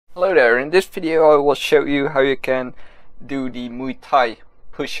Hello there, in this video I will show you how you can do the Muay Thai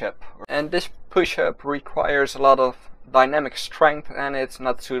push-up. And this push-up requires a lot of dynamic strength and it's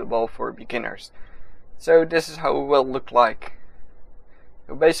not suitable for beginners. So this is how it will look like.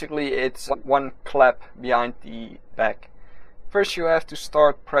 So basically it's one clap behind the back. First you have to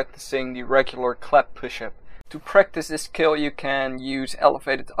start practicing the regular clap push-up. To practice this skill you can use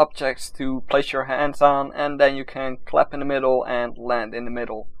elevated objects to place your hands on, and then you can clap in the middle and land in the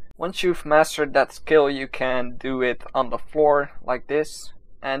middle. Once you've mastered that skill you can do it on the floor like this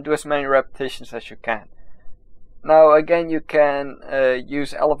and do as many repetitions as you can. Now again you can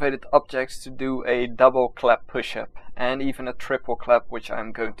use elevated objects to do a double clap push-up and even a triple clap, which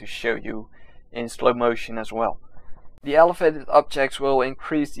I'm going to show you in slow motion as well. The elevated objects will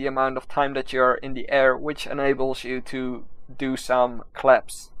increase the amount of time that you are in the air, which enables you to do some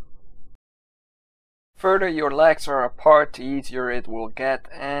claps. Further your legs are apart, the easier it will get,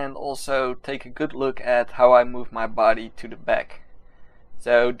 and also take a good look at how I move my body to the back.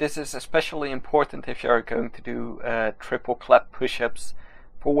 So this is especially important if you are going to do triple clap push-ups,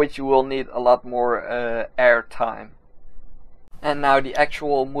 for which you will need a lot more air time. And now the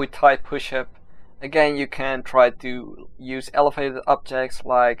actual Muay Thai push-up. Again, you can try to use elevated objects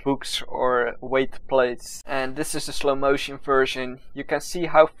like hooks or weight plates. And this is a slow motion version. You can see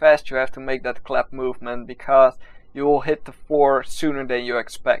how fast you have to make that clap movement because you will hit the floor sooner than you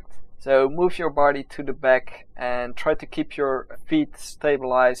expect. So move your body to the back and try to keep your feet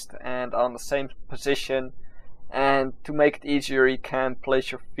stabilized and on the same position. And to make it easier, you can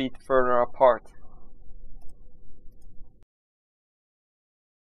place your feet further apart.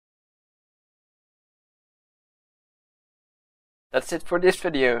 That's it for this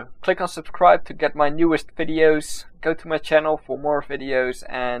video. Click on subscribe to get my newest videos, go to my channel for more videos,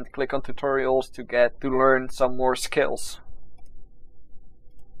 and click on tutorials to learn some more skills.